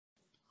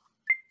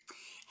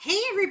Hey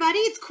everybody,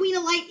 it's Queen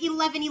of Light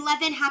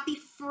 1111. Happy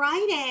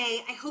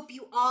Friday. I hope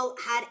you all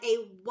had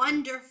a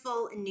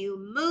wonderful new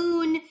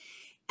moon.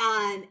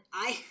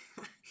 I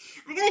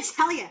I gotta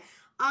tell you,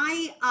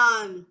 I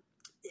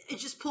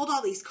just pulled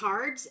all these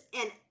cards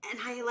and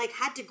I like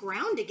had to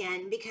ground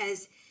again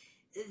because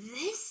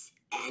this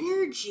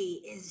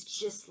energy is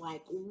just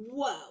like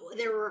whoa.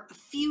 There were a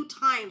few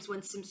times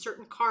when some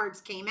certain cards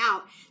came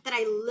out that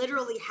I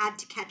literally had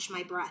to catch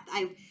my breath.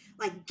 I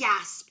like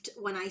gasped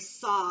when I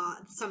saw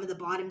some of the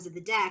bottoms of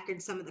the deck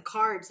and some of the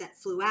cards that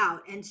flew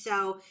out. And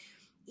so,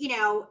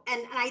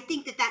 and I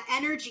think that that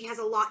energy has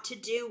a lot to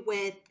do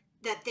with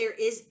that there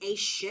is a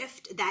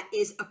shift that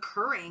is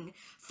occurring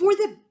for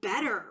the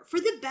better, for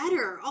the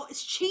better.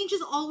 Change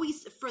is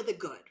always for the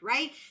good,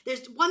 right?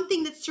 There's one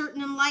thing that's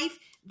certain in life,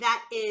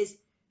 that is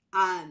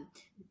um,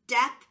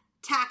 death,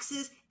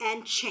 taxes,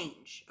 and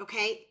change.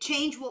 Okay,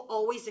 change will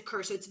always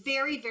occur. So it's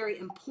very, very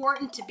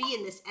important to be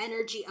in this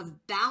energy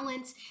of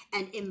balance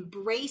and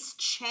embrace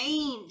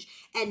change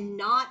and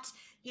not,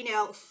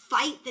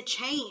 fight the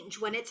change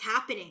when it's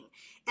happening.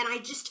 And I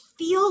just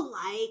feel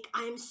like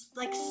I'm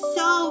like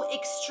so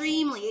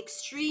extremely,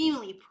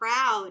 extremely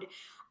proud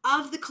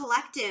of the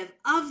collective,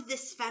 of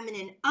this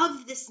feminine,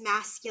 of this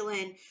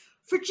masculine,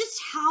 for just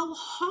how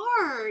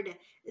hard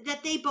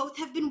that they both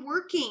have been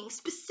working,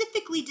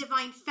 specifically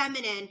Divine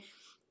Feminine,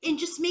 in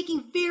just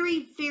making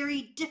very,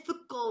 very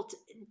difficult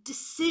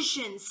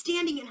decisions,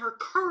 standing in her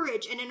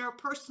courage and in her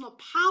personal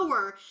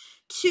power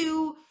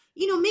to,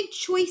 make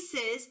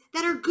choices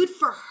that are good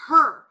for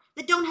her,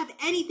 that don't have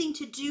anything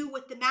to do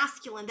with the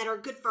masculine, that are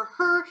good for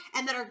her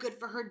and that are good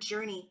for her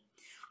journey.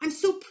 I'm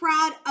so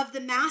proud of the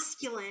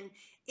masculine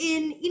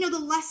in, the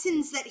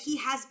lessons that he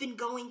has been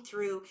going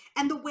through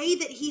and the way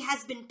that he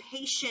has been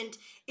patient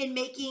in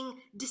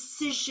making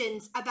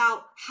decisions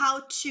about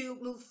how to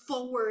move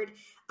forward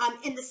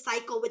in the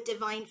cycle with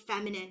Divine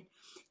Feminine.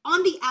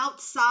 On the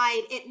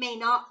outside, it may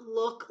not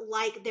look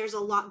like there's a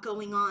lot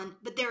going on,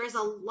 but there is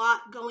a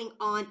lot going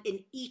on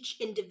in each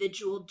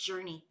individual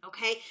journey,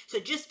 okay? So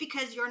just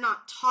because you're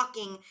not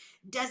talking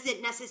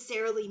doesn't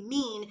necessarily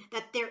mean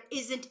that there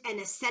isn't an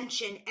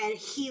ascension and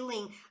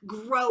healing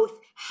growth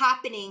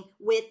happening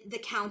with the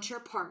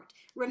counterpart.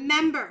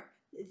 Remember,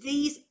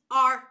 these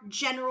are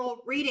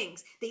general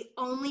readings. The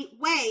only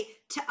way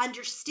to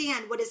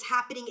understand what is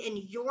happening in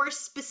your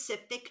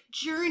specific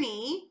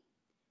journey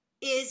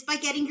is by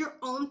getting your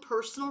own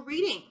personal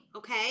reading,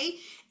 okay?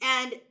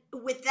 And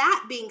with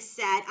that being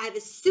said, I have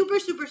a super,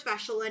 super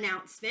special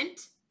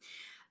announcement.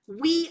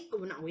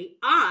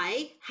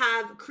 I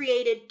have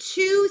created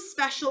 2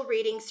 special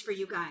readings for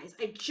you guys.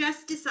 I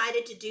just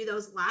decided to do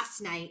those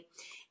last night,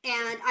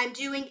 and I'm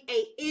doing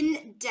an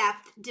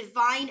in-depth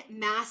Divine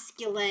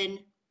Masculine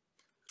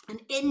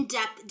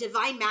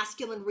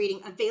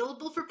reading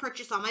available for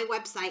purchase on my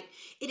website.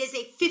 It is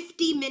a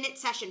 50-minute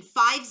session,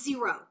 50,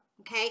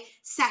 okay,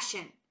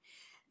 session,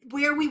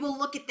 where we will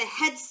look at the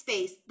head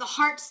space, the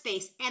heart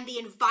space, and the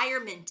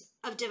environment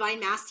of Divine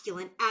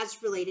Masculine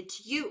as related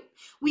to you.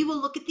 We will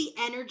look at the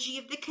energy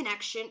of the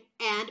connection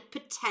and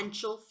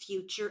potential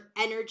future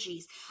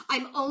energies.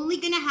 I'm only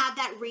going to have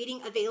that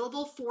reading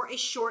available for a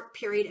short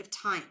period of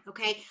time,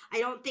 okay? I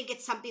don't think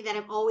it's something that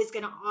I'm always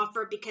going to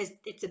offer because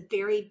it's a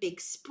very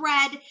big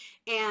spread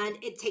and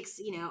it takes,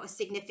 a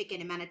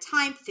significant amount of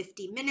time,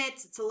 50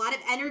 minutes. It's a lot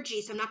of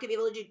energy, so I'm not going to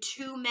be able to do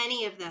too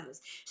many of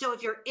those. So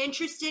if you're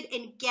interested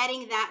in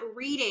getting that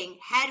reading,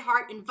 head,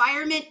 heart,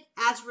 environment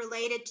as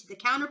related to the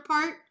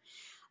counterpart,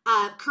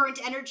 current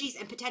energies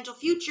and potential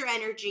future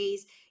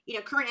energies,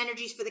 current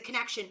energies for the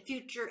connection,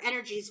 future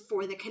energies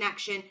for the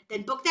connection,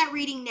 then book that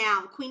reading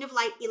now,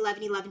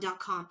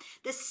 queenoflight1111.com.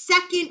 The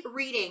second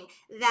reading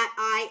that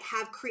I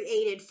have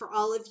created for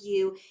all of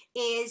you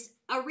is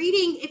a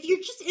reading if you're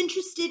just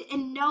interested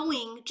in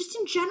knowing, just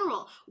in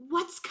general,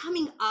 what's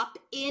coming up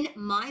in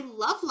my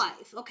love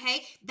life,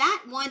 okay?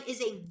 That one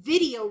is a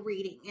video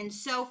reading. And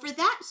so for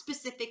that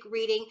specific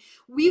reading,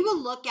 we will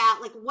look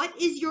at like, what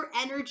is your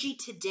energy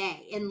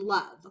today in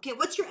love? Okay,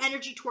 what's your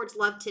energy towards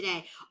love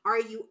today? Are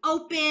you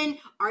open?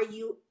 Are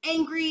you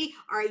angry?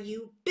 Are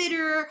you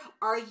bitter?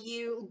 Are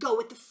you go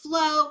with the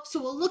flow? So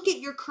we'll look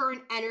at your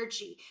current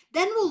energy.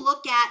 Then we'll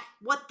look at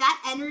what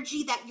that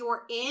energy that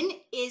you're in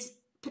is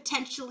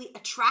potentially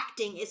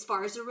attracting as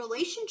far as a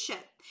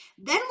relationship.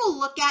 Then we'll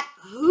look at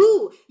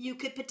who you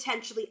could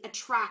potentially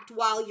attract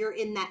while you're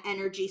in that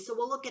energy. So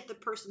we'll look at the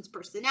person's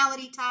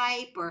personality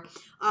type or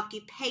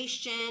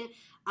occupation,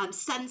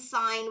 sun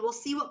sign. We'll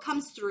see what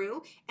comes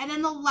through. And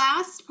then the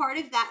last part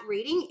of that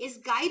reading is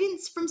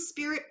guidance from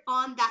spirit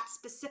on that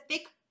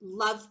specific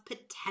love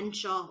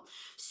potential.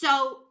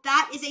 So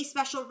that is a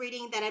special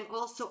reading that I'm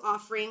also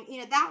offering.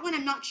 That one,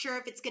 I'm not sure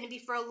if it's going to be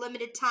for a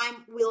limited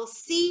time. We'll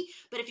see.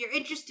 But if you're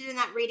interested in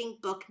that reading,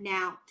 book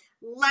now.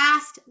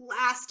 Last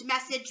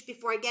message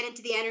before I get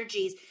into the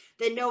energies.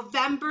 The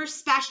November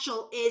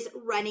special is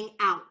running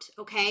out,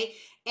 okay?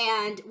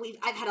 And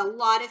I've had a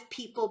lot of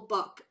people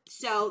book.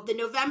 So the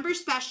November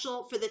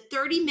special for the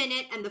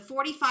 30-minute and the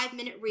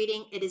 45-minute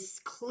reading, it is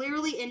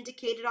clearly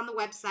indicated on the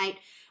website.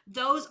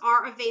 Those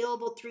are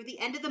available through the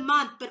end of the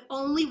month, but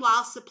only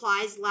while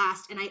supplies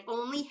last. And I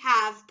only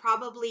have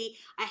probably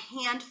a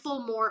handful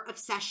more of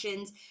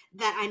sessions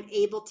that I'm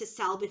able to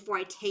sell before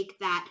I take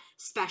that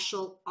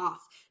special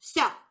off.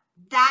 So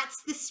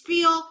that's the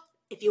spiel.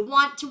 If you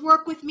want to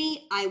work with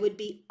me, I would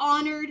be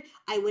honored.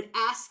 I would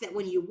ask that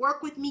when you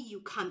work with me, you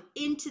come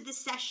into the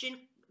session,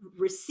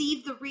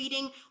 receive the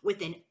reading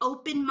with an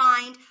open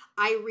mind.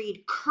 I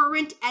read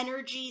current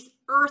energies,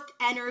 earth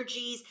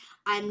energies.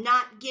 I'm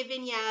not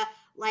giving you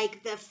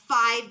like the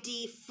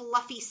 5D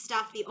fluffy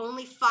stuff. The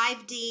only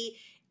 5D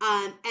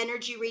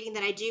energy reading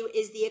that I do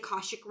is the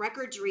Akashic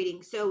Records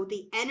reading. So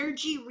the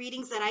energy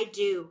readings that I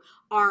do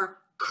are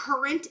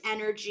current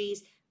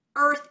energies,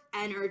 earth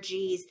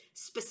energies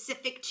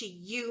specific to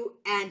you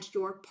and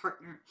your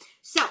partner.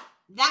 So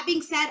that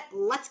being said,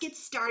 let's get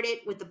started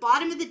with the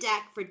bottom of the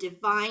deck for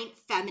Divine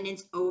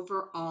Feminine's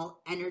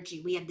overall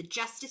energy. We have the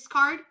Justice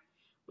card,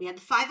 we have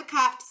the Five of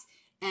Cups,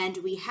 and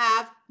we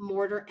have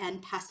Mortar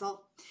and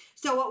Pestle.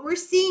 So what we're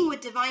seeing with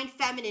Divine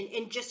Feminine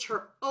in just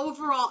her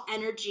overall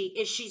energy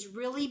is she's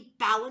really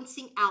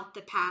balancing out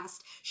the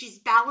past. She's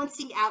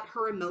balancing out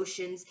her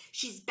emotions.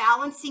 She's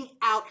balancing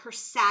out her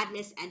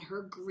sadness and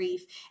her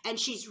grief. And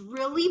she's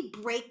really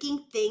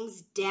breaking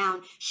things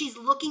down. She's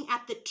looking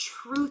at the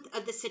truth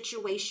of the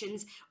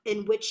situations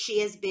in which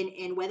she has been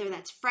in, whether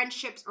that's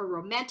friendships or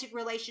romantic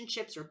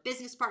relationships or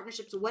business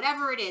partnerships,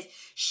 whatever it is.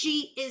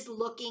 She is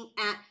looking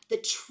at the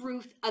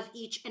truth of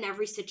each and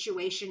every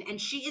situation. And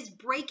she is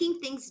breaking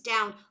things down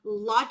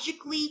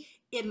logically,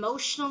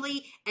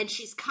 emotionally, and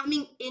she's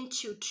coming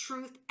into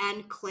truth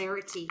and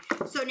clarity.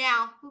 So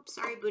now, oops,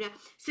 sorry, Buddha.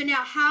 So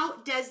now how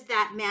does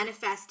that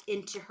manifest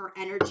into her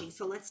energy?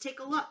 So let's take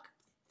a look.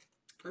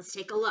 Let's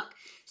take a look.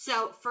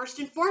 So first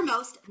and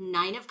foremost,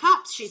 Nine of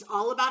Cups. She's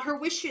all about her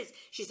wishes.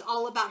 She's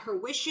all about her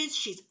wishes.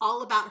 She's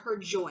all about her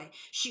joy.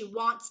 She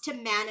wants to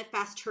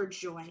manifest her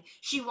joy.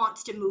 She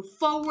wants to move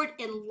forward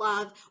in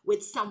love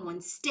with someone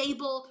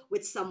stable,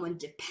 with someone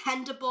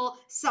dependable,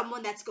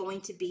 someone that's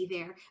going to be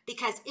there.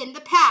 Because in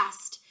the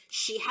past,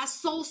 she has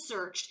soul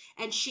searched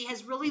and she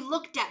has really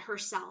looked at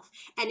herself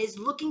and is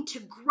looking to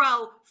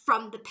grow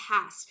from the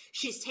past.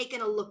 She's taken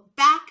a look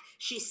back.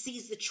 She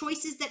sees the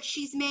choices that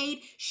she's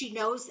made. She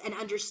knows and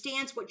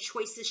understands what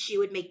choices she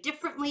would make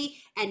differently.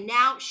 And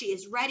now she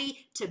is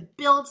ready to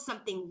build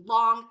something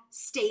long,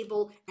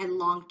 stable, and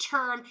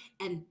long-term.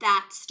 And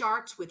that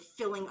starts with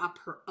filling up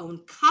her own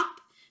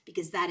cup,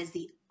 because that is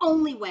the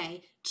only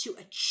way to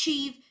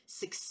achieve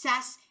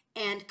success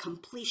and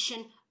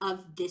completion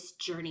of this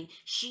journey.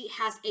 She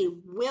has a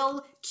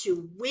will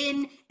to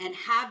win and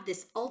have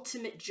this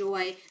ultimate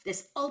joy,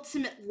 this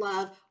ultimate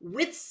love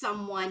with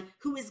someone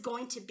who is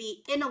going to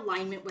be in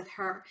alignment with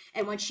her.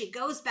 And when she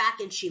goes back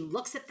and she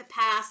looks at the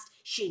past,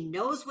 she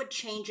knows what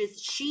changes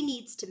she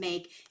needs to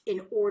make in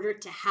order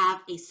to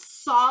have a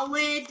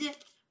solid,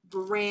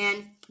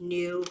 brand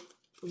new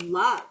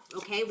love,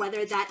 okay?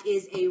 Whether that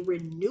is a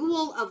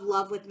renewal of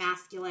love with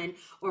masculine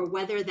or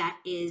whether that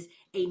is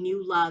a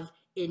new love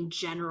in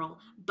general.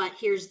 But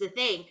here's the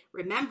thing.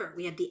 Remember,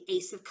 we have the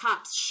Ace of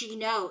Cups. She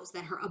knows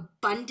that her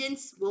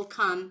abundance will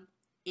come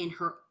in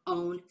her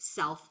own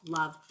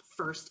self-love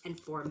first and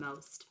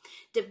foremost.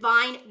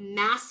 Divine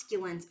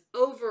Masculine's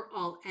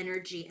overall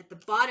energy. At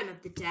the bottom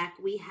of the deck,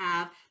 we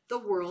have the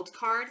World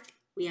card.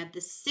 We have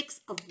the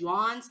Six of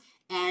Wands,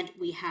 and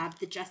we have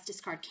the Justice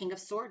card, King of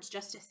Swords,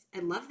 Justice. I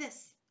love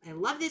this. I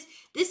love this.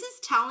 This is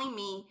telling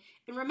me,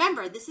 and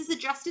remember, this is a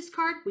Justice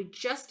card. We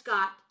just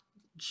got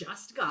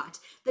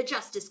the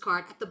Justice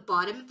card at the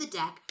bottom of the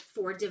deck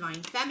for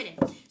Divine Feminine.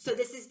 So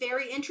this is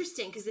very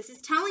interesting because this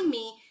is telling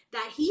me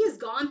that he has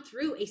gone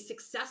through a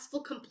successful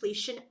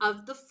completion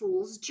of the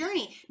Fool's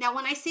journey. Now,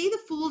 when I say the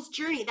Fool's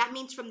journey, that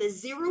means from the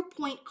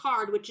 0-point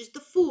card, which is the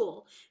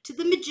Fool, to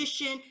the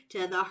Magician,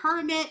 to the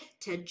Hermit,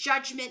 to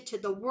Judgment, to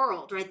the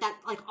World, right? That,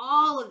 like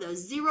all of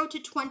those, 0 to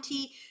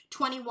 20,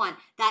 21,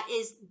 that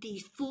is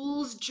the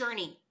Fool's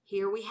journey.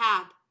 Here we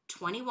have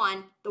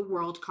 21, the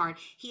World card.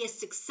 He has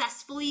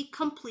successfully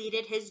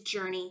completed his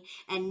journey,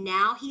 and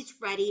now he's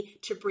ready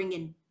to bring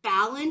in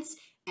balance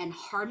and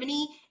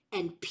harmony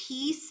and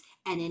peace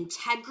and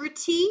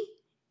integrity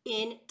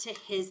into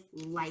his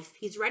life.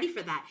 He's ready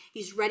for that.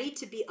 He's ready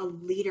to be a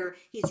leader.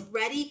 He's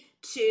ready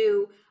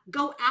to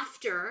go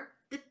after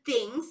the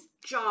things,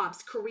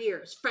 jobs,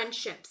 careers,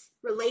 friendships,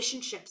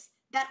 relationships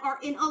that are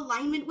in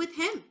alignment with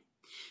him.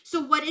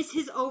 So what is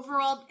his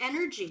overall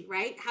energy,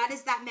 right? How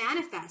does that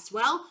manifest?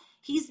 Well,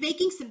 he's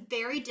making some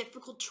very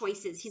difficult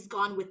choices. He's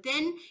gone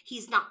within.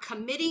 He's not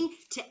committing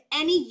to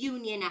any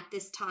union at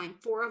this time.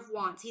 Four of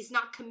Wands. He's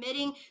not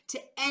committing to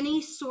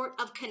any sort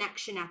of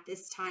connection at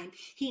this time.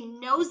 He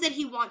knows that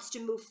he wants to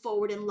move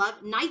forward in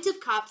love. Knight of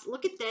Cups.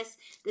 Look at this.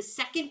 The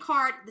second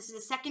card. This is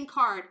the second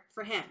card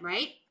for him,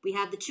 right? We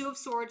have the Two of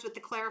Swords with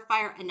the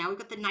clarifier, and now we've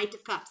got the Knight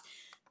of Cups.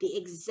 The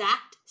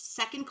exact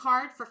second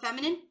card for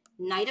feminine,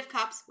 Knight of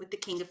Cups with the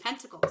King of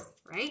Pentacles,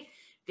 right?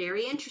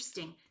 Very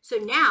interesting. So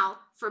now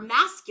for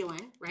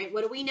masculine, right,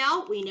 what do we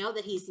know? We know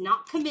that he's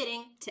not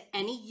committing to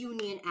any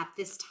union at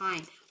this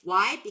time.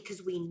 Why?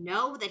 Because we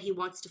know that he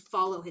wants to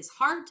follow his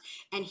heart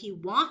and he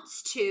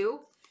wants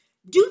to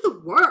do the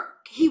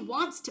work. He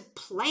wants to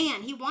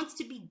plan. He wants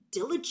to be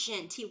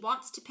diligent. He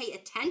wants to pay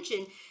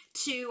attention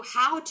to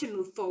how to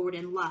move forward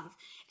in love.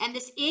 And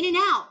this in and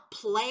out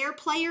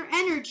player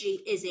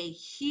energy is a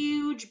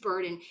huge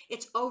burden.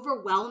 It's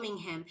overwhelming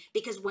him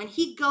because when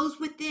he goes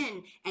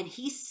within and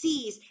he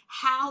sees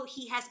how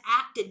he has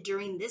acted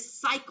during this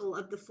cycle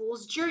of the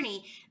Fool's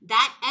journey,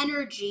 that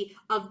energy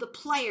of the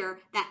player,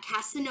 that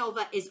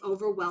Casanova, is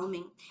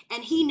overwhelming.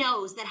 And he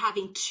knows that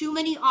having too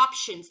many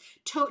options,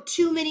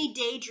 too many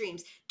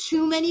daydreams,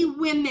 too many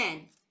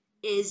women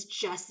is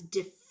just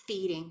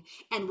defeating.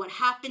 And what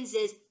happens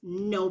is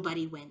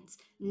nobody wins.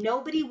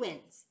 Nobody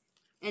wins.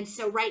 And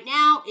so right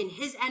now in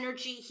his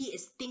energy, he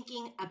is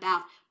thinking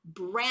about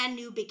brand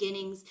new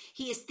beginnings.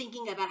 He is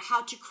thinking about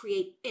how to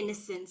create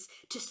innocence,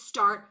 to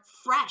start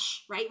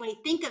fresh, right? When you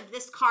think of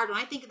this card, when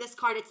I think of this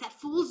card, it's that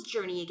Fool's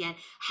journey again.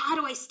 How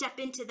do I step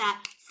into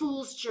that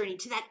Fool's journey,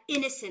 to that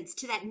innocence,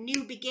 to that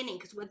new beginning?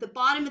 Because at the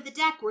bottom of the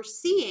deck, we're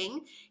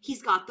seeing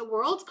he's got the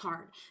World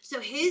card. So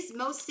his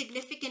most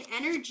significant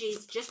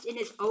energies just in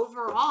his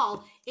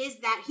overall is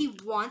that he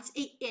wants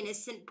an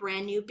innocent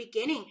brand new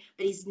beginning,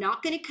 but he's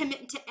not going to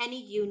commit to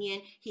any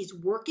union. He's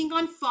working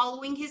on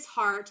following his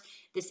heart.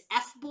 This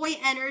F-boy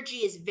energy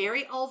is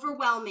very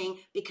overwhelming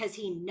because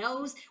he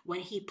knows when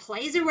he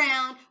plays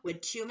around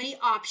with too many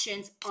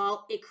options,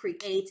 all it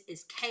creates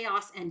is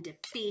chaos and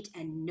defeat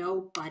and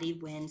nobody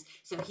wins.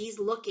 So he's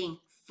looking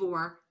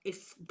for a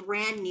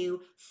brand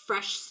new,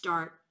 fresh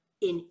start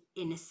in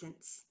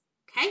innocence.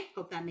 Okay,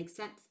 hope that makes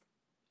sense.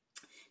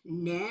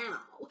 Now,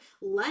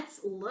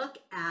 let's look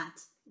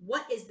at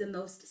what is the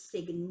most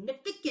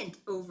significant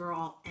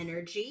overall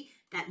energy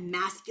that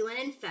masculine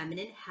and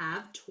feminine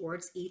have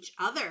towards each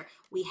other.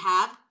 We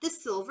have the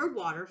Silver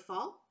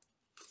Waterfall,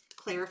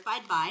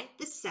 clarified by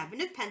the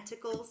Seven of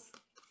Pentacles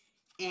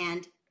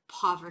and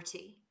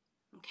poverty.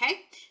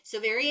 Okay, so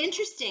very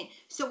interesting.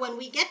 So when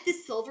we get the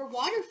Silver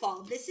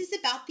Waterfall, this is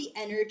about the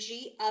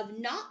energy of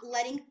not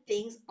letting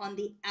things on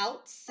the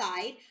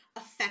outside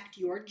affect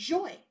your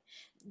joy.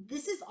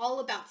 This is all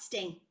about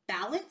staying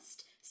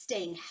balanced,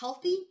 staying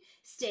healthy,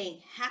 staying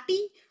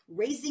happy,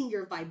 raising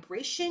your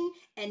vibration,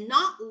 and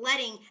not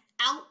letting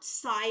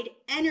outside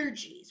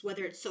energies,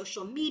 whether it's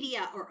social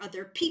media or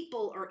other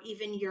people or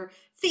even your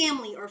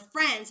family or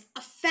friends,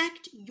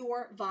 affect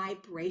your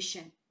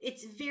vibration.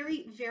 It's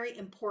very, very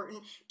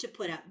important to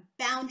put up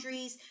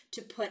boundaries,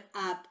 to put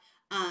up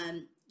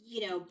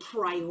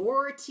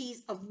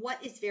priorities of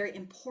what is very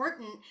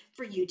important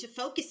for you to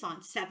focus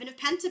on. Seven of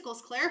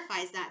Pentacles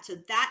clarifies that. So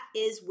that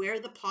is where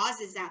the pause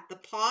is at. The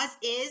pause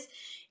is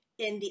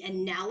in the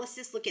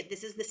analysis. Look at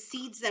this is the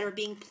seeds that are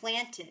being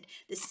planted.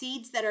 The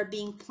seeds that are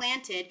being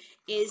planted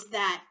is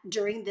that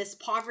during this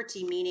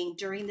poverty, meaning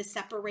during the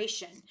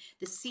separation,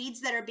 the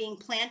seeds that are being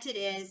planted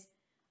is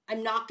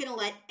I'm not going to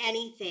let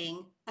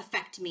anything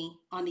affect me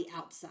on the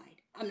outside.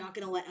 I'm not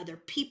going to let other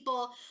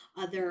people,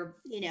 other,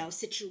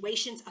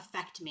 situations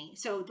affect me.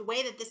 So the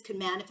way that this could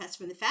manifest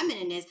from the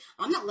feminine is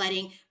I'm not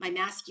letting my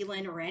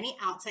masculine or any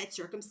outside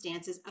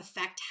circumstances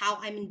affect how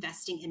I'm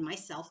investing in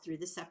myself through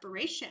the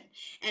separation.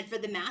 And for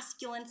the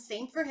masculine,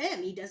 same for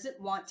him. He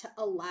doesn't want to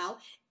allow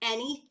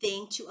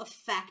anything to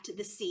affect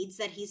the seeds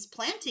that he's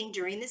planting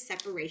during the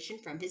separation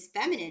from his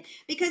feminine,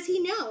 because he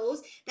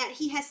knows that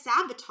he has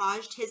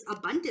sabotaged his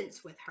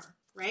abundance with her,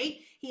 right?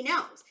 He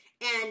knows.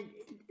 And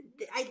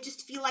I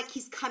just feel like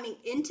he's coming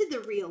into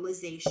the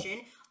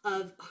realization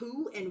of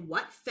who and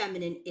what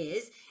feminine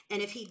is.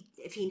 And if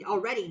he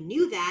already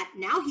knew that,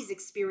 now he's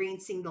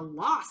experiencing the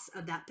loss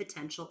of that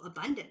potential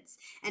abundance.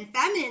 And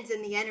feminine's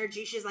in the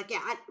energy, she's like,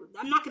 yeah,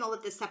 I'm not going to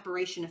let this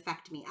separation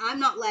affect me. I'm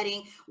not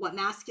letting what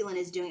masculine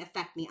is doing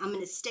affect me. I'm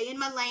going to stay in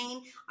my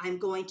lane. I'm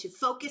going to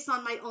focus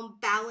on my own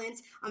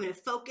balance. I'm going to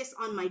focus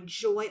on my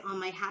joy, on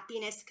my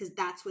happiness, because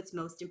that's what's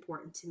most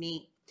important to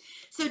me.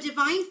 So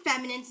divine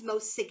feminine's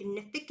most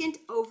significant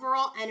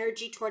overall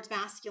energy towards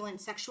masculine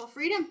sexual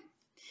freedom.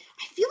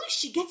 I feel like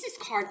she gets this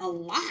card a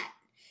lot.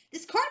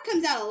 This card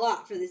comes out a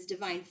lot for this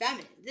divine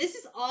feminine. This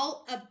is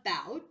all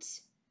about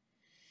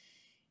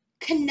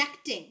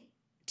connecting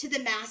to the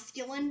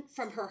masculine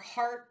from her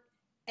heart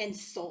and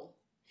soul.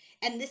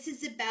 And this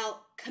is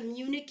about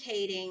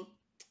communicating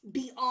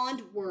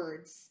beyond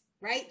words,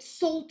 right?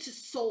 Soul to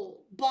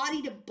soul,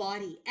 body to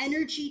body,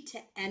 energy to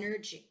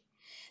energy.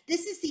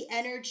 This is the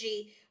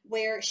energy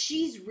where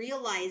she's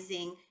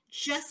realizing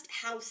just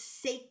how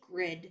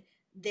sacred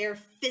their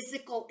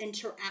physical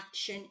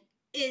interaction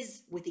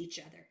is with each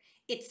other.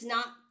 It's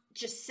not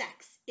just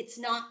sex. It's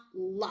not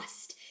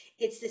lust.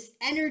 It's this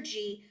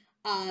energy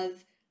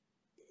of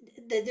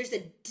there's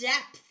a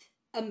depth,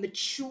 a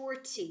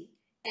maturity,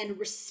 and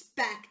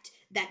respect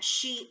that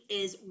she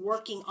is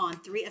working on,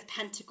 Three of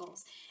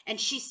Pentacles. And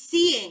she's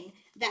seeing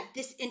that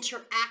this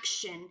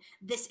interaction,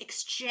 this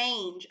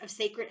exchange of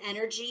sacred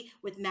energy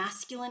with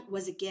masculine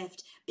was a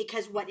gift,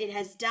 because what it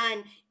has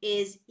done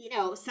is,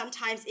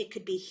 sometimes it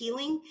could be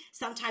healing,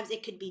 sometimes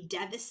it could be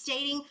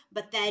devastating,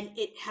 but then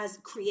it has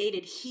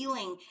created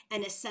healing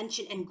and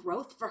ascension and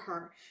growth for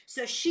her.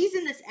 So she's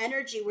in this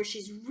energy where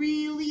she's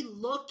really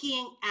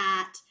looking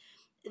at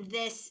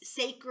this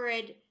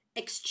sacred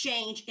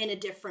exchange in a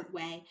different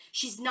way.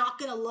 She's not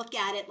going to look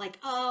at it like,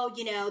 oh,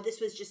 this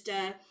was just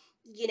a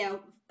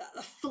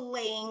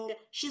fling.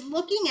 She's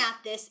looking at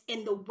this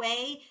in the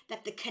way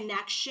that the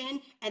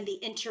connection and the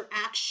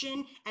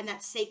interaction and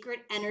that sacred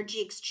energy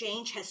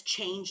exchange has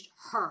changed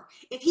her.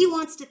 If he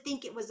wants to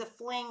think it was a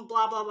fling,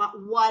 blah, blah, blah,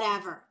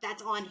 whatever,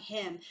 that's on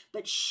him.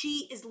 But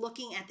she is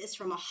looking at this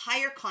from a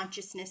higher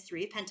consciousness,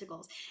 Three of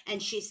Pentacles,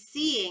 and she's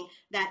seeing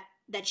that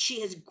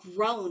she has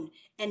grown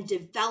and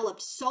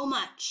developed so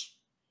much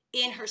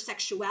in her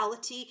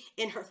sexuality,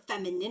 in her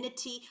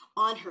femininity,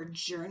 on her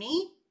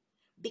journey,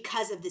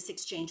 because of this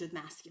exchange with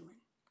masculine.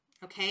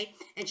 Okay?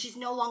 And she's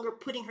no longer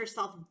putting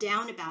herself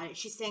down about it.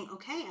 She's saying,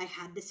 okay, I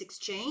had this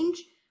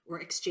exchange or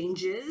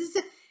exchanges,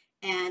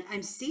 and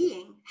I'm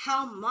seeing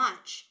how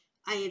much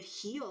I have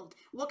healed,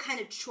 what kind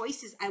of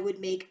choices I would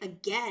make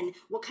again,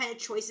 what kind of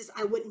choices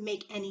I wouldn't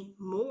make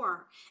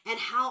anymore, and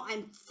how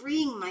I'm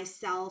freeing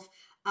myself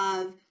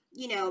of,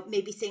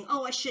 maybe saying,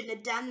 oh, I shouldn't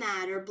have done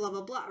that, or blah,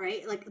 blah, blah,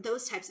 right? Like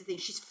those types of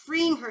things. She's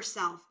freeing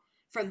herself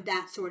from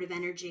that sort of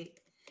energy.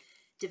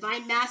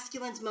 Divine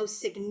Masculine's most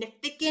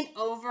significant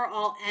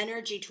overall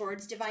energy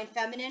towards Divine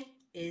Feminine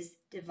is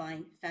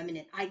Divine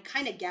Feminine. I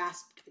kind of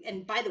gasped.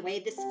 And by the way,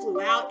 this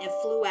flew out. It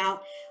flew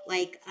out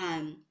like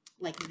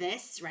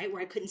this, right?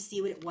 Where I couldn't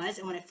see what it was.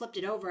 And when I flipped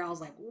it over, I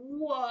was like,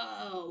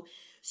 whoa.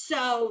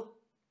 So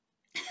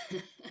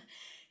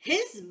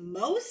his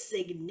most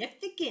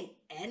significant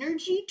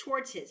energy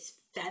towards his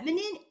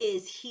feminine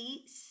is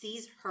he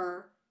sees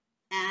her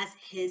as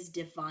his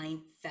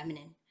Divine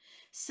Feminine.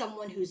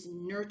 Someone who's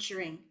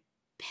nurturing,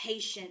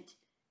 patient,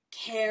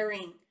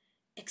 caring,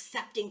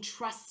 accepting,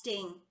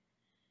 trusting,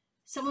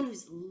 someone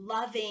who's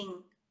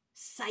loving,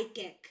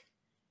 psychic.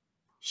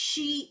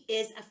 She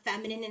is a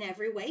feminine in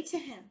every way to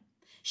him.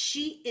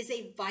 She is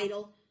a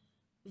vital,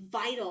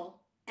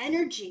 vital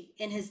energy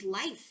in his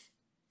life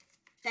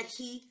that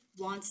he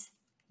wants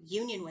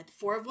union with.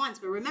 Four of Wands.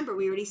 But remember,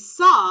 we already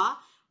saw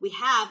we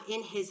have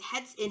in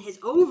his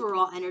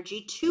overall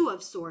energy, Two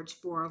of Swords,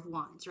 Four of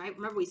Wands, right?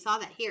 Remember, we saw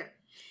that here.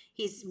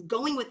 He's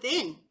going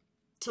within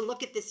to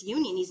look at this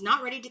union. He's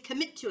not ready to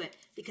commit to it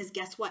because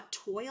guess what?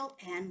 Toil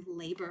and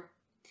labor.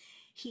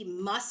 He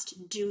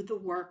must do the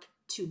work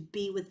to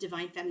be with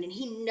Divine Feminine.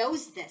 He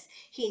knows this.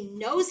 He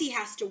knows he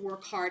has to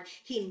work hard.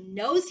 He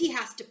knows he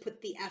has to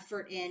put the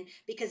effort in,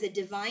 because a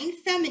Divine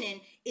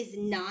Feminine is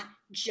not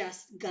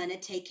just gonna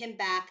take him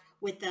back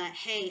with a,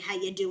 hey, how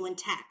you doing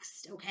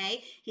text,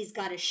 okay? He's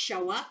got to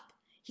show up.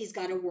 He's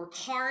got to work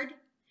hard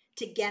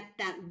to get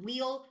that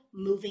wheel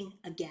moving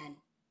again.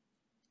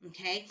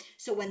 Okay,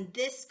 so when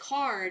this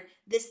card,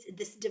 this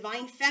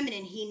Divine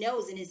Feminine, he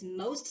knows in his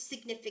most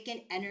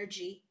significant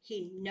energy,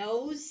 he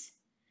knows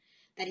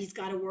that he's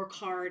got to work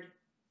hard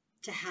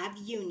to have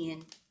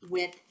union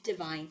with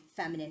Divine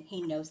Feminine.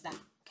 He knows that.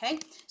 Okay,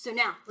 so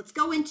now let's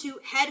go into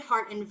head,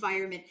 heart,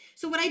 environment.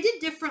 So what I did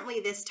differently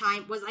this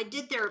time was I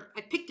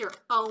picked their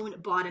own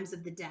bottoms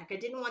of the deck. I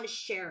didn't want to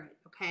share it.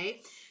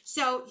 Okay,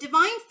 so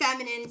Divine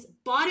Feminine's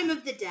bottom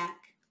of the deck,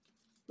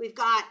 we've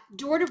got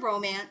Door to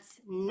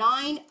Romance,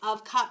 Nine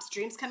of Cups,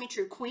 Dreams Coming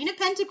True, Queen of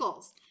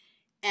Pentacles,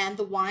 and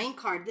the Wine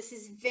card. This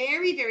is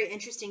very, very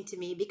interesting to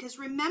me because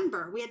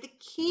remember, we had the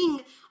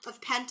King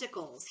of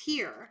Pentacles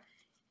here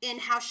in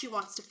how she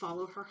wants to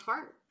follow her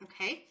heart,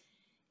 okay?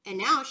 And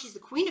now she's the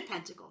Queen of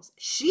Pentacles.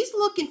 She's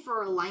looking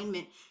for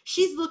alignment.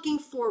 She's looking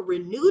for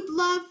renewed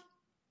love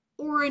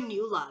or a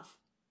new love,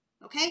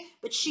 okay?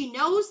 But she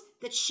knows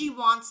that she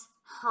wants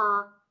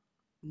her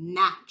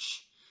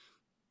match.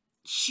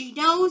 She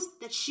knows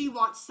that she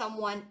wants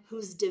someone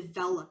who's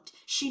developed.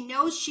 She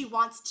knows she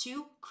wants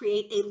to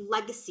create a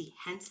legacy,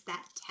 hence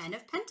that 10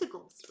 of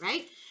Pentacles,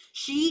 right?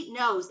 She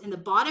knows in the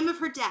bottom of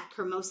her deck,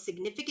 her most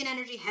significant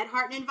energy, head,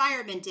 heart, and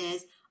environment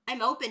is,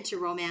 I'm open to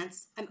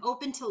romance. I'm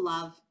open to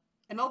love.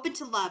 I'm open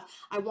to love.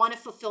 I want to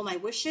fulfill my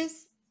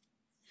wishes.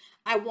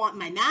 I want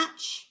my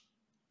match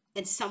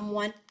and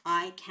someone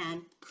I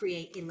can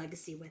create a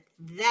legacy with.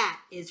 That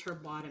is her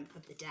bottom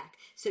of the deck.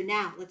 So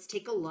now let's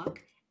take a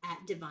look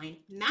at Divine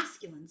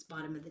Masculine's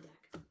bottom of the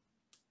deck.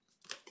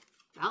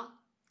 Well,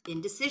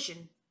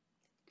 indecision.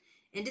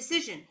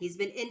 Indecision. He's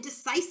been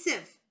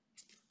indecisive.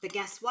 But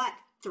guess what?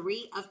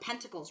 Three of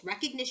Pentacles,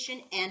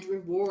 recognition and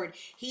reward.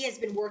 He has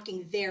been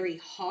working very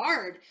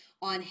hard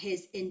on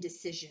his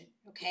indecision,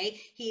 okay?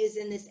 He is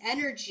in this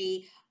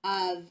energy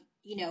of,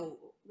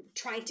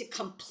 trying to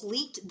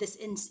complete this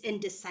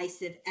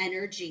indecisive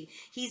energy.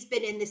 He's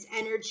been in this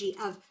energy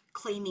of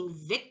claiming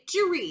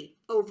victory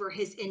over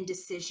his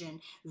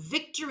indecision,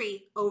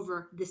 victory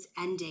over this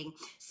ending.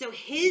 So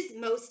his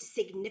most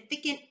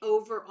significant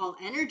overall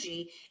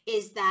energy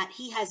is that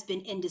he has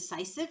been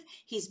indecisive.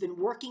 He's been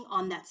working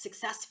on that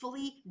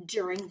successfully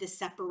during the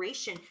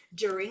separation,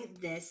 during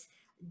this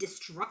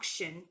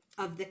destruction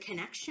of the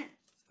connection.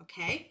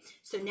 Okay,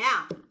 so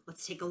now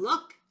let's take a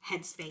look.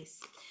 Headspace.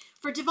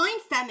 For Divine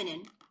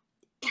Feminine,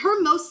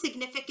 her most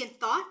significant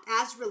thought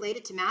as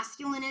related to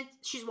masculine is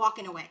she's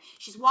walking away.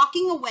 She's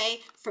walking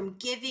away from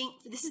giving,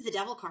 this is the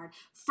Devil card,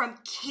 from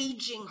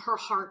caging her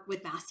heart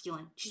with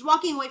masculine. She's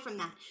walking away from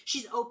that.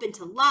 She's open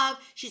to love.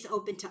 She's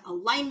open to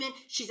alignment.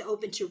 She's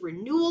open to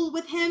renewal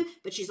with him,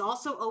 but she's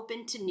also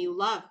open to new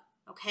love.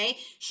 Okay,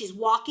 she's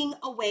walking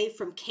away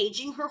from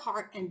caging her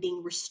heart and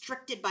being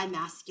restricted by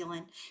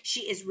masculine.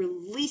 She is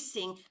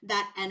releasing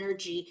that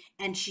energy,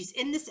 and she's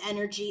in this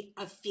energy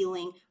of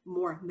feeling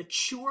more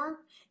mature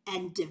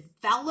and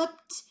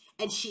developed,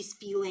 and she's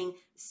feeling,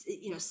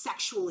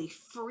 sexually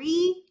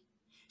free.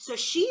 So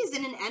she's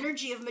in an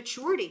energy of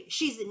maturity.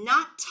 She's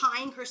not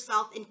tying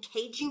herself and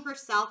caging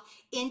herself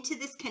into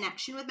this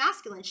connection with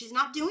masculine. She's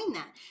not doing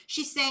that.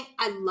 She's saying,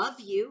 I love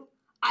you.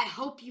 I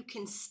hope you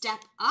can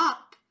step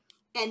up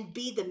and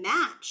be the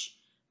match.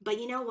 But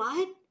you know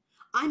what?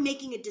 I'm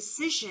making a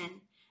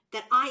decision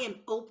that I am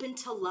open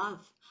to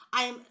love.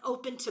 I am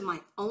open to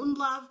my own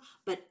love,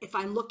 but if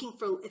I'm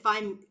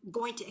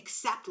going to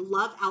accept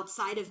love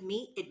outside of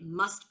me, it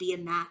must be a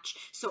match.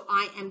 So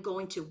I am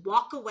going to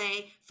walk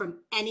away from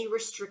any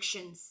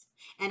restrictions,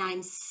 and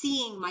I'm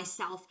seeing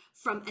myself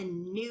from a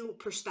new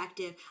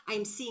perspective.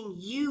 I'm seeing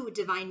you,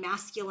 Divine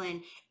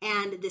Masculine,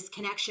 and this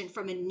connection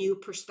from a new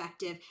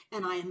perspective,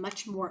 and I am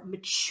much more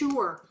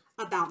mature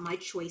about my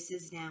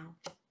choices now.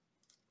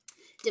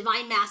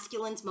 Divine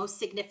Masculine's most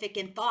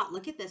significant thought.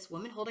 Look at this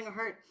woman holding her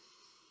heart.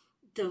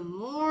 The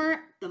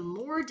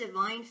more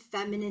Divine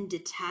Feminine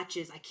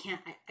detaches, I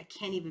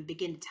can't even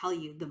begin to tell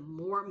you, the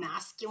more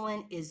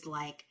masculine is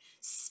like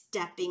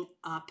stepping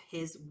up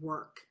his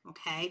work.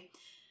 Okay,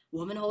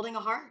 woman holding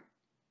a heart.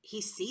 He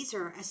sees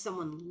her as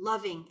someone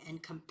loving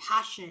and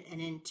compassionate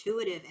and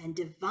intuitive and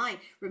divine.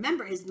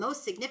 Remember, his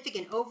most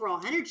significant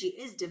overall energy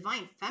is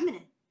Divine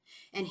Feminine,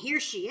 and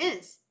here she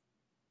is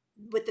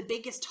with the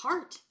biggest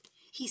heart.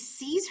 He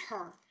sees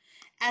her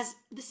as,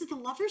 this is the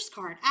Lover's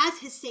card, as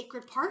his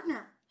sacred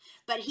partner.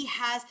 But he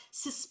has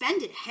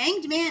suspended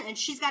Hanged Man, and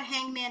she's got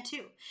Hanged Man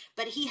too.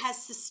 But he has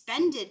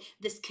suspended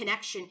this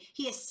connection.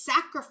 He has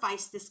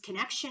sacrificed this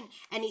connection,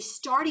 and he's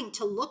starting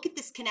to look at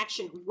this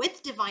connection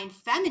with Divine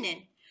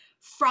Feminine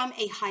from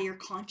a higher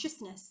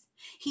consciousness.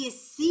 He is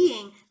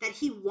seeing that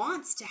he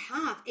wants to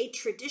have a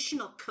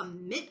traditional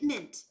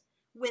commitment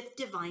with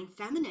Divine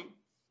Feminine.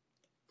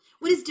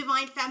 What is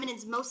Divine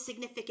Feminine's most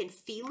significant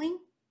feeling?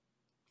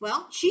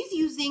 Well, she's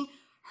using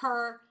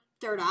her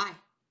third eye,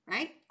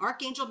 right?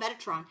 Archangel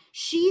Metatron.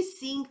 She's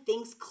seeing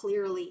things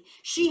clearly.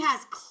 She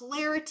has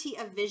clarity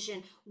of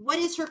vision. What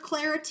is her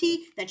clarity?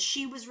 That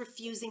she was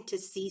refusing to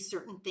see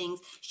certain things.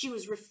 She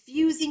was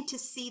refusing to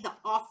see the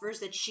offers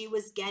that she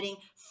was getting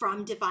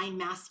from Divine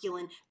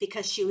Masculine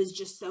because she was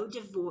just so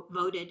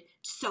devoted,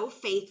 so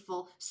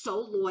faithful, so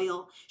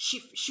loyal.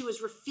 She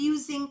was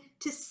refusing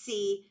to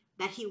see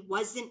that he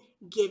wasn't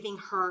giving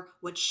her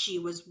what she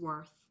was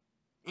worth.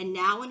 And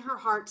now in her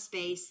heart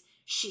space,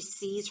 she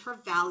sees her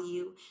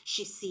value,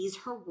 she sees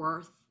her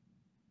worth,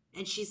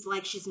 and she's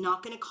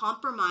not going to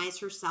compromise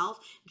herself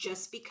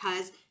just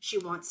because she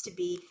wants to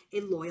be a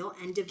loyal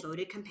and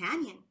devoted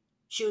companion.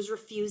 She was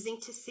refusing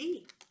to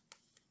see.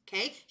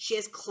 Okay, she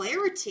has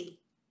clarity.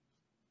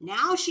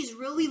 Now she's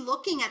really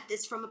looking at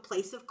this from a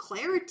place of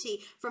clarity,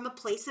 from a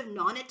place of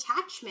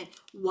non-attachment,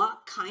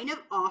 what kind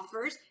of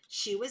offers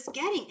she was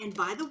getting. And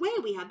by the way,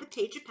 we have the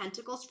Page of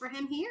Pentacles for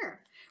him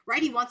here,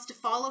 right? He wants to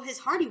follow his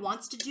heart. He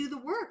wants to do the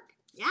work.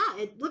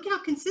 Yeah, look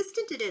how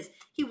consistent it is.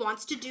 He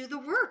wants to do the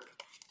work.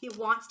 He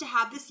wants to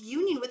have this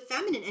union with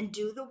Feminine and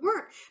do the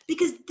work,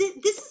 because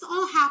this is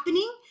all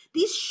happening.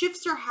 These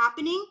shifts are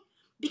happening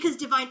because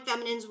Divine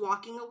Feminine is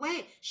walking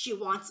away. She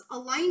wants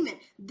alignment.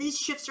 These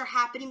shifts are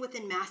happening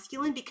within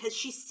Masculine because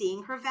she's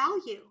seeing her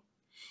value.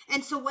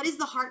 And so what is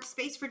the heart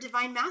space for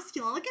Divine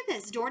Masculine? Look at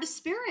this, door to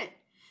spirit.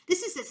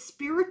 This is a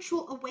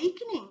spiritual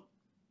awakening.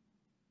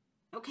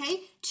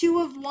 Okay, Two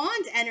of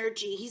Wands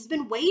energy. He's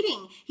been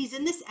waiting. He's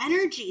in this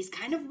energy. He's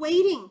kind of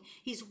waiting.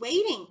 He's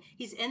waiting.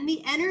 He's in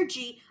the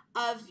energy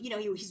of,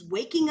 he's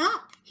waking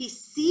up. He's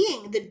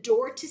seeing the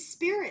door to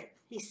spirit.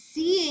 He's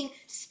seeing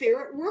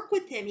spirit work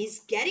with him. He's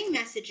getting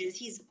messages.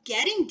 He's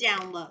getting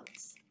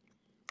downloads.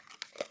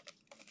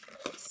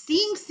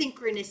 Seeing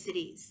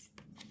synchronicities.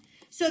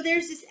 So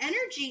there's this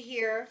energy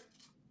here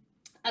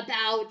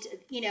about,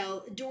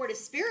 door to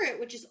spirit,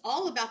 which is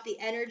all about the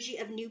energy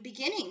of new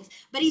beginnings.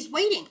 But he's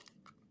waiting.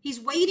 He's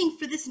waiting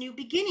for this new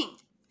beginning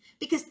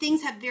because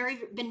things have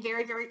been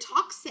very, very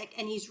toxic,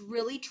 and he's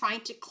really trying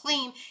to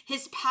claim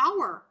his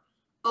power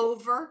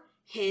over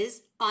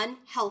his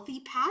unhealthy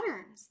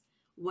patterns.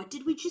 What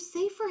did we just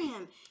say for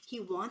him? He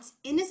wants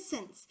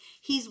innocence.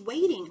 He's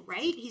waiting,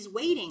 right? He's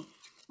waiting.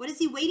 What is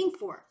he waiting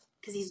for?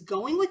 Because he's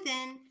going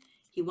within.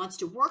 He wants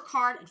to work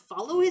hard and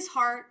follow his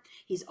heart.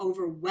 He's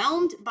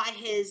overwhelmed by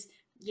his,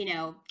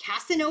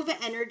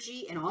 Casanova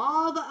energy and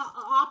all the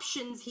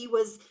options he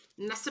was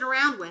messing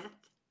around with,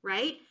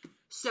 right?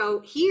 So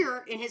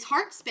here in his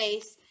heart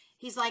space,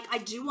 he's like, I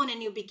do want a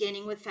new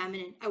beginning with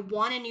feminine. I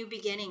want a new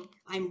beginning.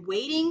 I'm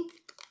waiting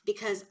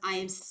because I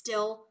am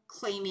still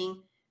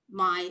claiming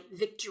my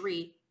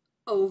victory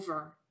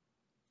over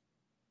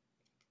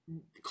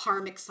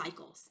karmic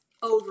cycles,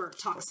 over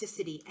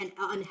toxicity and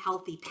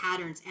unhealthy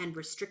patterns and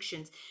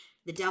restrictions.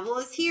 The devil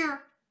is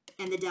here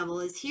and the devil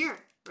is here,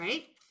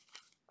 right?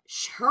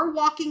 Her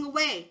walking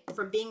away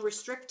from being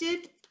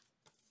restricted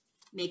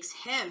makes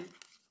him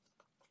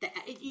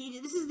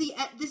this is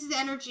the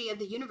energy of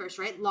the universe,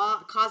 right?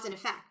 Law, cause and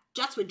effect.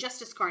 That's what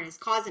Justice card is,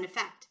 cause and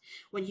effect.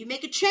 When you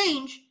make a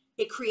change,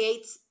 it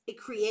creates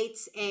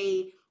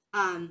a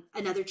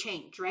another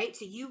change, right?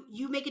 So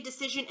you make a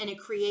decision and it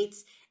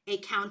creates a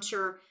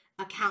counter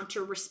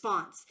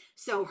response.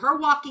 So her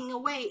walking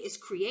away is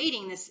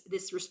creating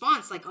this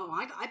response, like, oh,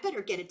 I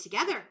better get it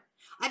together.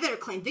 I better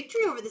claim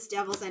victory over this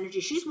devil's energy.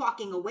 She's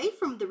walking away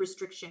from the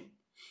restriction.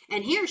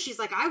 And here she's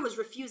like, I was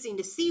refusing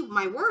to see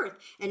my worth.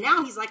 And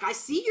now he's like, I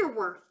see your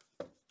worth.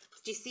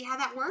 Do you see how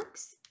that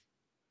works?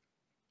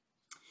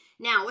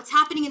 Now, what's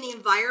happening in the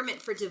environment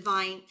for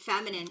divine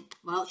feminine?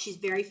 Well, she's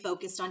very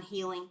focused on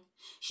healing.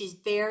 She's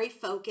very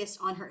focused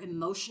on her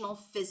emotional,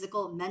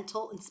 physical,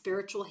 mental, and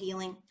spiritual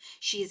healing.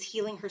 She is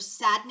healing her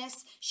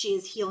sadness. She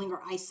is healing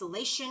her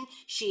isolation.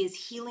 She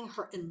is healing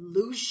her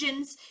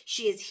illusions.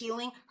 She is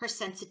healing her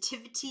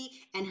sensitivity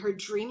and her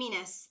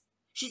dreaminess.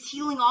 She's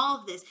healing all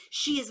of this.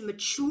 She is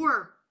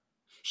mature.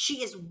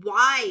 She is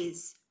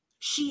wise.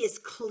 She is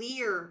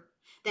clear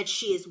that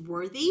she is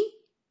worthy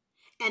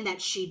and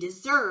that she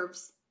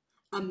deserves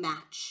a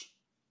match.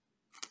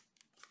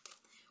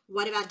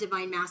 What about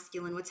divine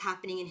masculine? What's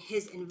happening in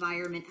his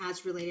environment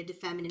as related to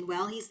feminine?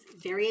 Well, he's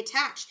very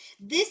attached.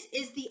 This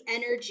is the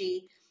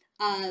energy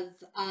of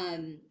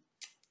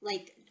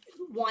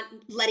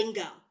letting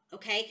go.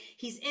 Okay,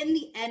 he's in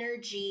the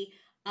energy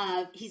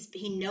of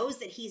he knows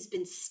that he's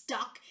been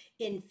stuck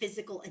in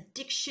physical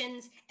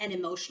addictions and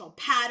emotional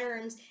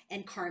patterns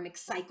and karmic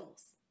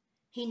cycles.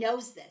 He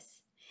knows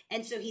this.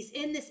 And so he's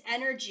in this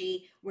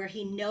energy where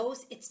he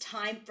knows it's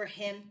time for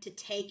him to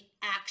take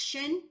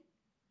action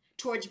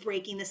towards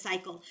breaking the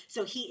cycle.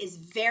 So he is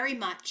very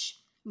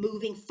much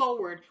moving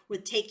forward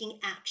with taking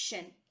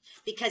action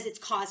because it's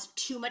caused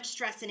too much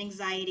stress and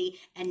anxiety.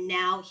 And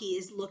now he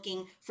is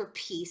looking for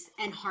peace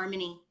and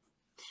harmony.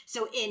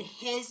 So in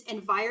his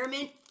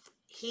environment,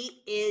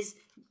 he is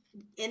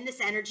in this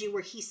energy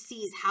where he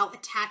sees how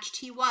attached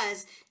he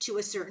was to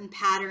a certain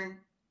pattern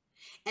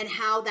and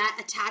how that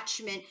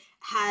attachment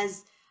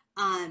has,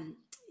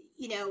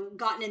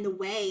 gotten in the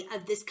way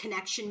of this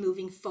connection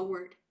moving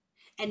forward.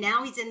 And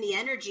now he's in the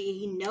energy.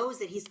 He knows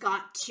that he's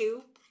got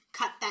to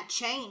cut that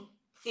chain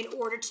in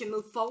order to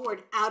move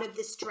forward out of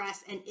this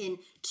stress and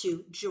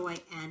into joy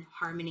and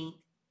harmony.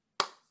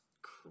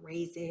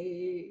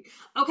 Crazy.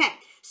 Okay,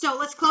 so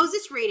let's close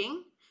this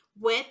reading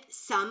with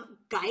some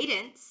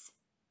guidance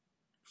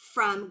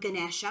from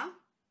Ganesha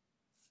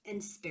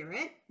and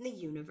Spirit and the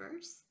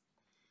universe.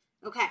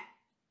 Okay,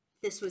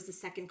 this was the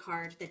second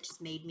card that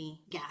just made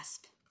me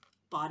gasp.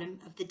 Bottom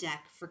of the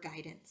deck for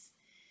guidance.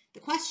 The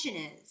question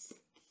is,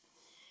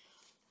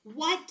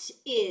 what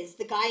is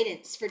the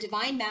guidance for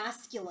divine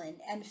masculine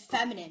and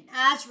feminine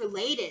as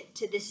related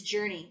to this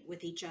journey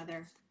with each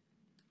other?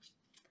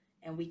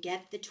 And we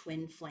get the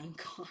twin flame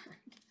card.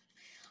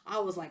 I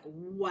was like,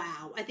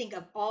 wow. I think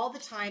of all the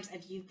times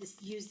I've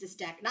used this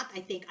deck,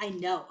 I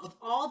know of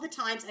all the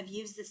times I've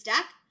used this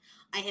deck,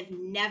 I have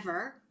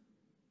never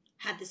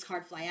had this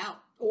card fly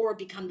out or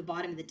become the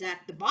bottom of the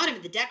deck. The bottom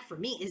of the deck for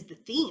me is the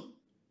theme,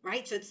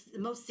 right? So it's the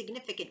most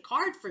significant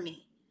card for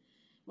me.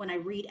 When I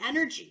read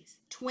energies,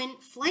 twin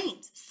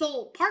flames,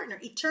 soul, partner,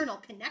 eternal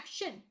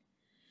connection.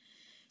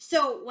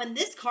 So when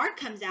this card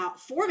comes out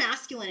for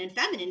masculine and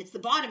feminine, it's the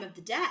bottom of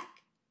the deck.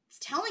 It's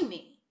telling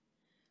me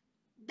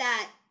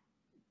that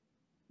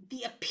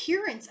the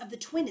appearance of the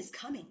twin is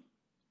coming.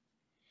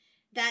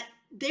 That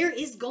there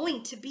is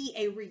going to be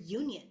a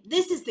reunion.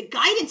 This is the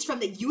guidance from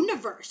the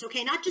universe,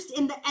 okay? Not just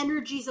in the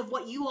energies of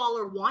what you all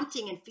are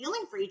wanting and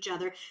feeling for each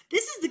other.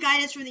 This is the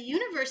guidance from the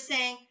universe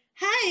saying,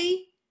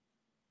 hey,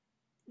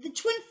 the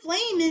twin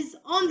flame is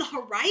on the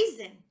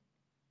horizon.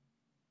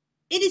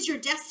 It is your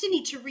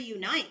destiny to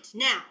reunite.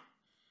 Now,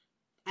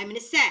 I'm going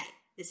to say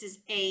this is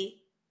a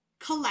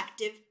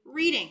collective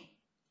reading.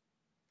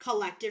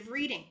 Collective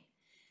reading.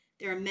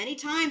 There are many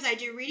times I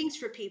do readings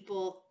for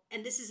people,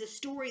 and this is a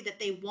story that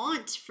they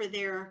want for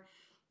their,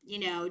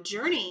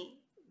 journey.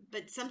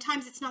 But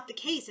sometimes it's not the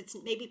case. It's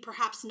maybe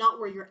perhaps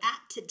not where you're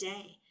at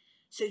today.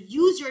 So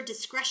use your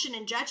discretion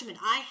and judgment.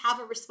 I have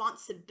a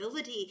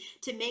responsibility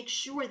to make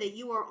sure that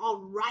you are all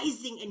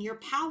rising in your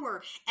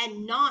power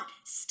and not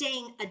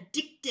staying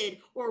addicted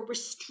or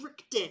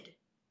restricted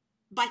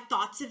by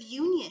thoughts of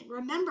union.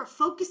 Remember,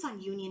 focus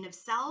on union of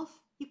self,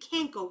 You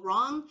can't go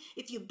wrong.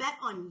 If you bet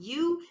on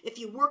you, if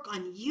you work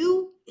on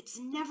you, it's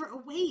never a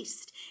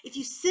waste. If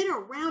you sit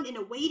around in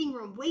a waiting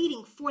room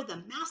waiting for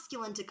the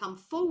masculine to come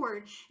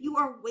forward, you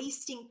are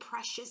wasting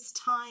precious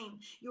time.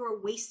 You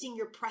are wasting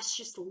your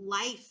precious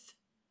life.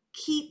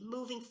 Keep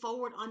moving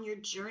forward on your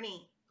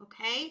journey,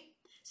 okay?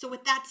 So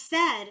with that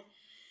said,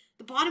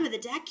 the bottom of the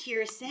deck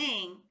here is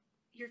saying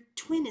your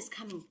twin is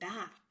coming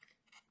back.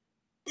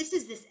 This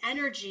is this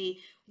energy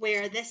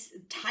where this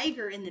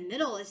tiger in the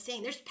middle is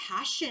saying there's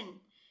passion.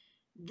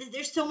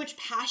 There's so much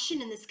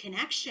passion in this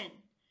connection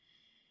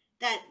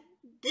that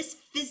this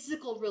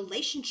physical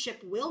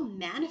relationship will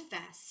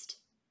manifest.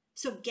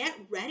 So get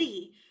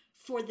ready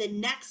for the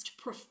next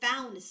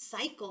profound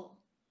cycle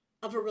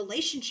of a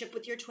relationship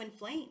with your twin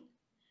flame.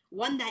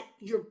 One that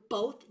you're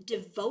both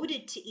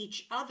devoted to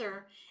each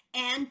other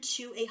and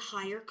to a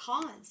higher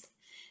cause.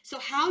 So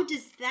how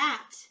does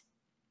that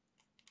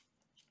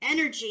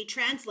energy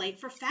translate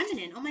for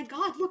feminine? Oh my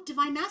God, look,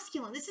 divine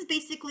masculine. This is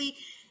basically,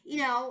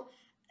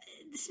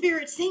 the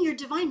spirit saying your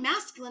divine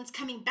masculine's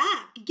coming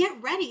back.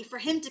 Get ready for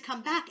him to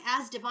come back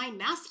as divine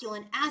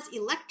masculine, as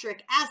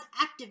electric, as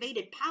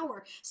activated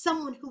power,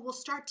 someone who will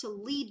start to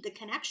lead the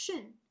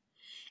connection.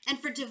 And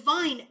for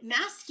divine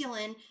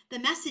masculine, the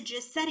message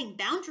is setting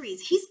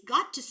boundaries. He's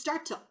got to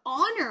start to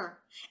honor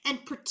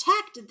and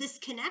protect this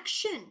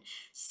connection.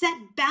 Set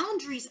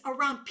boundaries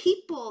around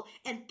people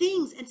and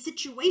things and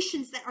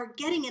situations that are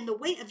getting in the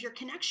way of your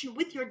connection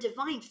with your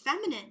divine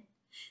feminine.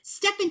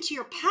 Step into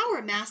your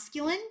power,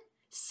 masculine.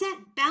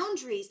 Set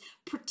boundaries.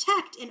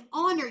 Protect and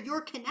honor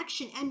your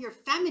connection and your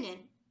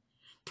feminine.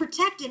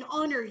 Protect and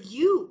honor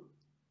you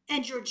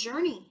and your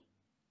journey.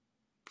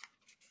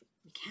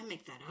 You can't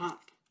make that up.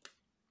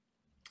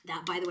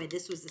 That, by the way,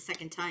 this was the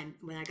second time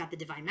when I got the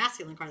divine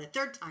masculine card. The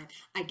third time,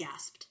 I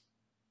gasped.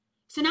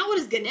 So now what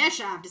does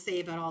Ganesha have to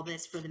say about all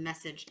this for the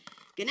message?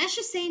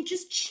 Ganesha's saying,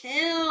 just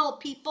chill,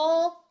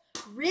 people.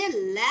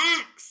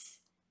 Relax.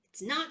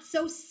 It's not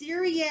so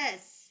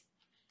serious.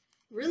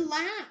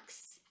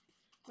 Relax.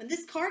 When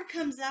this card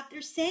comes up,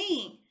 they're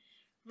saying,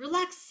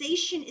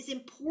 relaxation is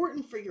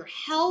important for your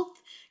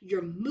health,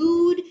 your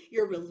mood,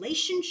 your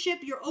relationship,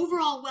 your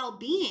overall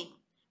well-being.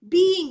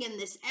 Being in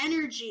this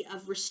energy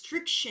of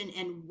restriction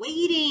and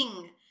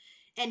waiting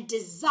and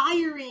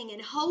desiring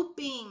and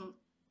hoping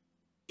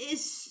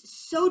is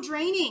so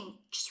draining.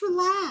 Just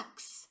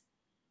relax.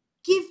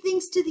 Give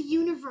things to the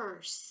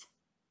universe.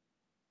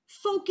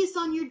 Focus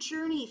on your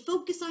journey.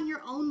 Focus on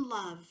your own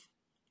love.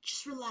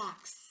 Just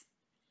relax.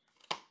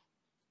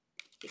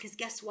 Because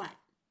guess what?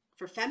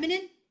 For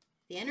feminine,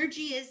 the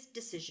energy is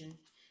decision.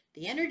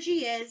 The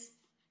energy is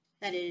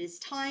that it is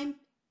time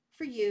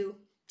for you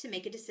to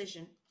make a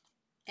decision.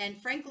 And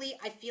frankly,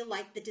 I feel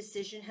like the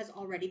decision has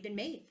already been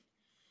made.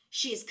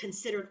 She has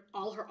considered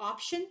all her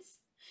options.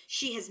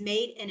 She has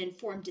made an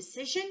informed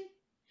decision.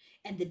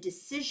 And the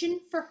decision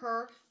for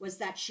her was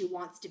that she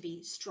wants to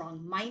be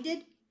strong-minded.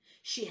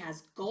 She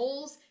has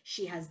goals.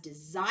 She has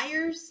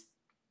desires.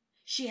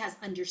 She has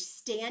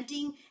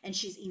understanding. And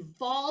she's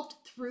evolved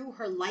through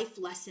her life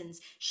lessons.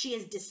 She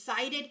has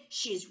decided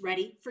she is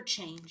ready for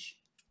change.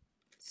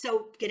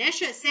 So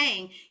Ganesha is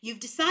saying, you've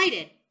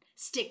decided.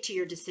 Stick to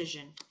your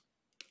decision.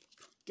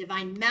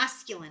 Divine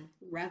masculine,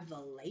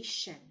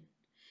 revelation.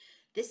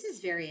 This is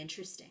very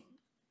interesting.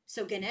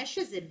 So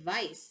Ganesha's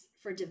advice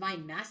for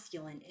divine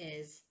masculine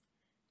is,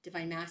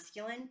 divine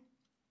masculine,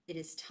 it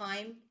is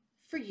time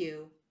for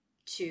you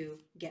to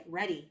get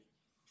ready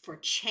for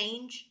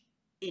change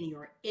in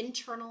your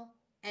internal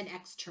and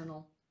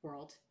external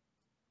world.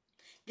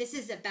 This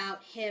is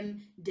about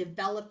him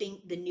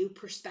developing the new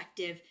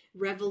perspective,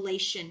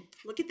 revelation.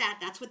 Look at that.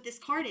 That's what this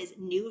card is.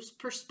 New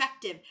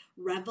perspective,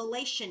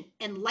 revelation,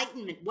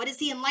 enlightenment. What is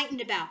he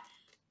enlightened about?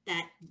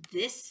 That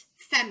this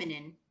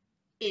feminine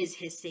is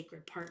his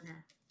sacred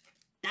partner.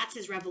 That's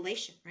his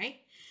revelation, right?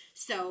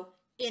 So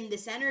in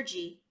this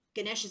energy,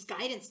 Ganesha's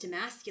guidance to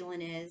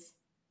masculine is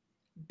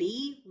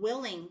be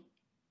willing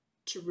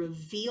to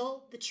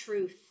reveal the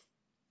truth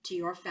to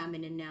your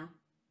feminine now.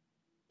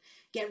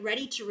 Get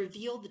ready to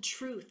reveal the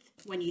truth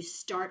when you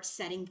start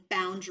setting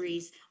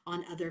boundaries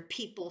on other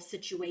people,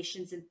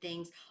 situations, and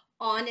things.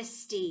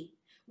 Honesty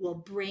will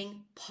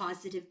bring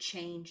positive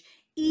change,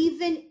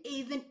 even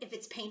if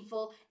it's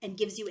painful and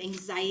gives you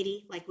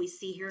anxiety, like we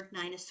see here,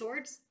 Nine of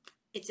Swords.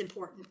 It's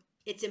important.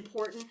 It's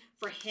important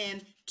for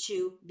him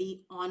to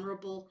be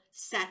honorable,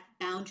 set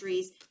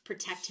boundaries,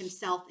 protect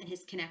himself and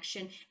his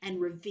connection,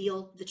 and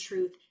reveal the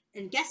truth.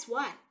 And guess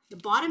what? The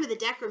bottom of the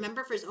deck,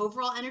 remember, for his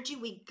overall energy,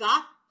 we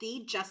got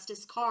the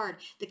Justice card,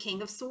 the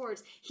King of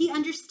Swords. He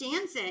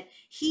understands it.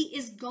 He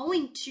is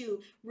going to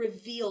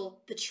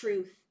reveal the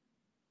truth.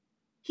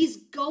 He's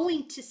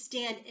going to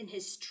stand in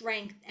his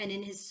strength and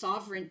in his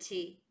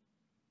sovereignty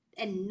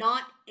and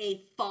not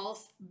a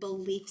false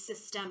belief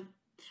system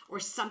or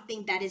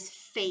something that is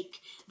fake.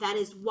 That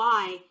is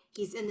why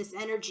he's in this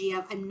energy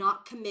of, I'm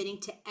not committing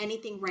to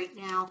anything right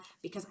now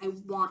because I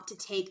want to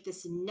take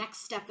this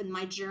next step in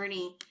my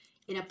journey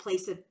in a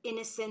place of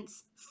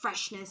innocence,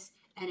 freshness,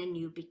 and a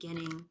new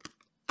beginning.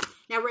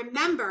 Now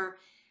remember,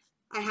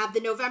 I have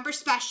the November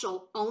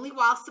special, only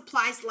while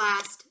supplies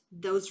last.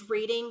 Those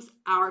readings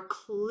are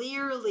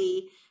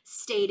clearly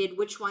stated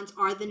which ones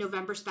are the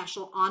November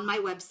special on my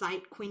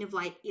website,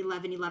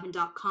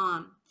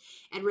 queenoflight1111.com.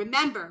 And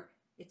remember,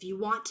 if you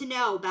want to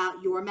know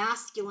about your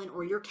masculine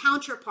or your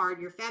counterpart,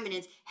 your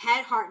feminine's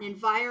head, heart, and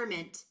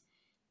environment,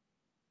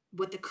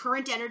 what the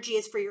current energy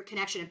is for your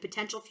connection and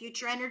potential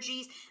future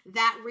energies,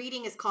 that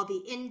reading is called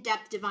the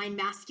In-Depth Divine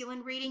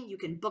Masculine reading. You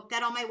can book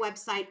that on my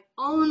website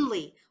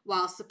only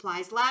while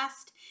supplies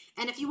last.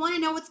 And if you want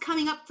to know what's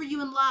coming up for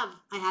you in love,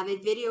 I have a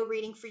video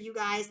reading for you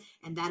guys,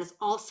 and that is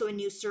also a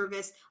new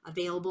service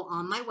available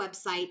on my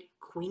website,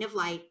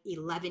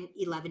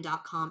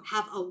 queenoflight1111.com.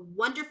 Have a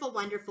wonderful,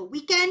 wonderful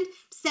weekend.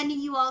 Sending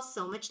you all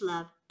so much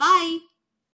love. Bye.